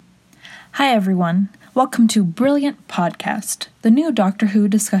Hi everyone, welcome to Brilliant Podcast, the new Doctor Who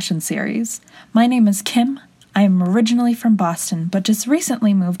discussion series. My name is Kim. I am originally from Boston, but just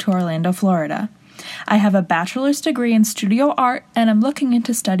recently moved to Orlando, Florida. I have a bachelor's degree in studio art, and I'm looking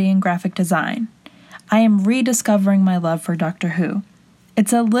into studying graphic design. I am rediscovering my love for Doctor Who.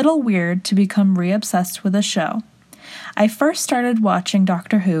 It's a little weird to become re-obsessed with a show. I first started watching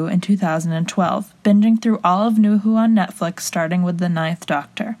Doctor Who in 2012, binging through all of New Who on Netflix, starting with the 9th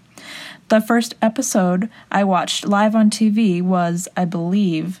Doctor. The first episode I watched live on TV was, I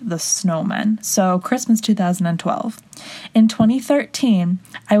believe, The Snowman, so Christmas 2012. In 2013,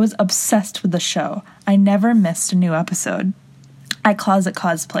 I was obsessed with the show. I never missed a new episode. I closet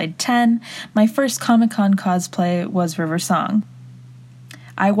cosplayed 10. My first Comic-Con cosplay was River Song.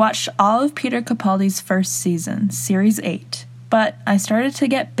 I watched all of Peter Capaldi's first season, Series 8, but I started to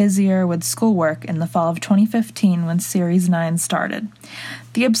get busier with schoolwork in the fall of 2015 when Series 9 started.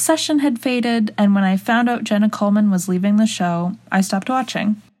 The obsession had faded, and when I found out Jenna Coleman was leaving the show, I stopped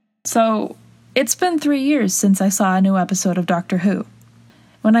watching. So, it's been 3 years since I saw a new episode of Doctor Who.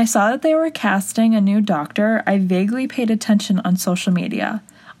 When I saw that they were casting a new Doctor, I vaguely paid attention on social media.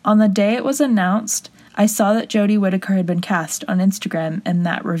 On the day it was announced, I saw that Jodie Whittaker had been cast on Instagram in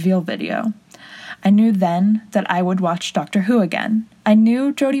that reveal video. I knew then that I would watch Doctor Who again. I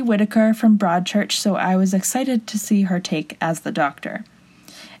knew Jodie Whittaker from Broadchurch, so I was excited to see her take as the Doctor.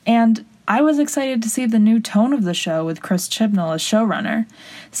 And I was excited to see the new tone of the show with Chris Chibnall as showrunner.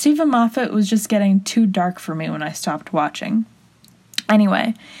 Stephen Moffat was just getting too dark for me when I stopped watching.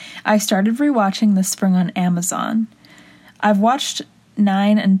 Anyway, I started rewatching this spring on Amazon. I've watched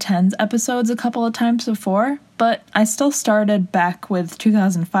 9 and 10's episodes a couple of times before, but I still started back with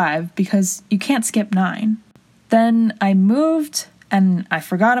 2005 because you can't skip 9. Then I moved and I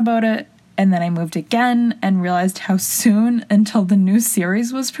forgot about it, and then I moved again and realized how soon until the new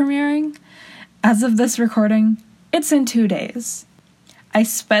series was premiering. As of this recording, it's in 2 days. I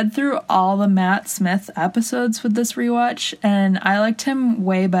sped through all the Matt Smith episodes with this rewatch, and I liked him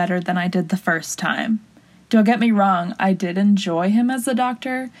way better than I did the first time. Don't get me wrong, I did enjoy him as the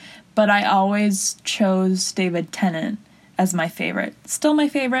Doctor, but I always chose David Tennant as my favorite. Still my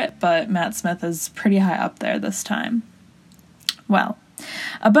favorite, but Matt Smith is pretty high up there this time. Well,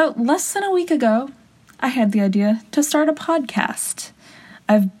 about less than a week ago, I had the idea to start a podcast.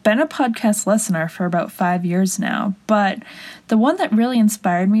 I've been a podcast listener for about 5 years now, but the one that really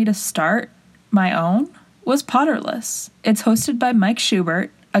inspired me to start my own was Potterless. It's hosted by Mike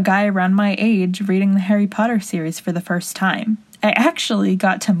Schubert, a guy around my age reading the Harry Potter series for the first time. I actually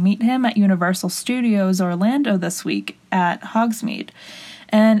got to meet him at Universal Studios Orlando this week at Hogsmeade,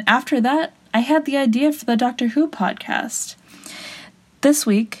 and after that, I had the idea for the Doctor Who podcast. This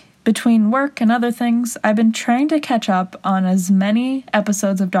week, between work and other things, I've been trying to catch up on as many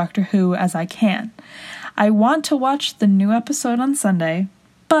episodes of Doctor Who as I can. I want to watch the new episode on Sunday,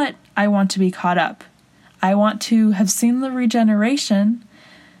 but I want to be caught up. I want to have seen the regeneration,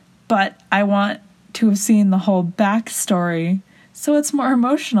 but I want to have seen the whole backstory, so it's more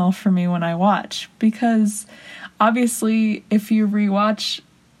emotional for me when I watch, because obviously if you rewatch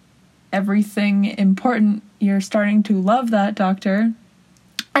everything important, you're starting to love that Doctor,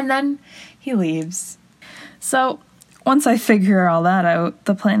 and then he leaves. So, once I figure all that out,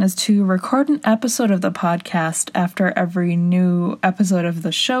 the plan is to record an episode of the podcast after every new episode of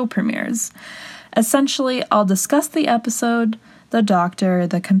the show premieres. Essentially, I'll discuss the episode, the Doctor,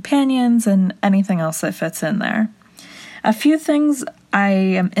 the companions, and anything else that fits in there. A few things I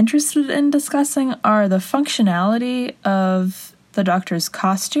am interested in discussing are the functionality of the Doctor's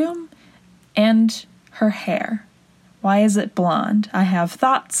costume and her hair. Why is it blonde? I have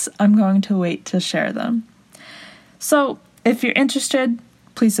thoughts. I'm going to wait to share them. So, if you're interested,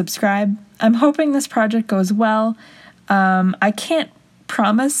 please subscribe. I'm hoping this project goes well. I can't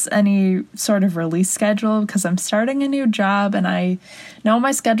promise any sort of release schedule because I'm starting a new job and I know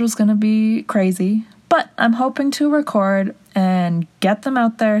my schedule's going to be crazy, but I'm hoping to record and get them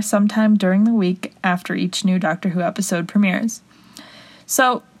out there sometime during the week after each new Doctor Who episode premieres.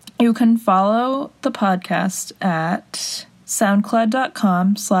 So, you can follow the podcast at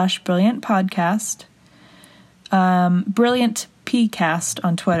soundcloud.com/brilliantpodcast, brilliantpcast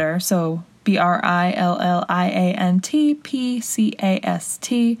on Twitter, so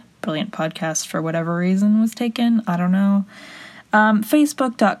BRILLIANTPCAST, Brilliant Podcast for whatever reason was taken, I don't know.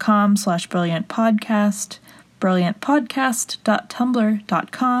 Facebook.com/brilliantpodcast,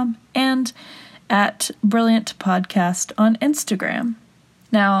 brilliantpodcast.tumblr.com, and at Brilliant Podcast on Instagram.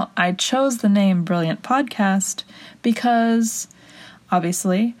 Now, I chose the name Brilliant Podcast because,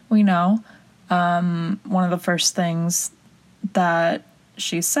 obviously, we know one of the first things that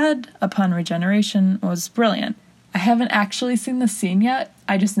she said upon regeneration was brilliant. I haven't actually seen the scene yet,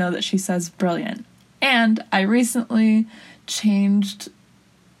 I just know that she says brilliant. And I recently changed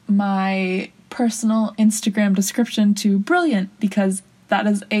my personal Instagram description to brilliant because that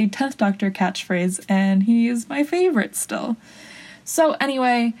is a 10th Doctor catchphrase and he is my favorite still. So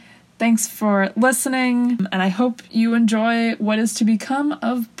anyway, thanks for listening and I hope you enjoy what is to become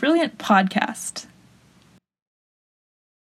of Brilliant Podcast.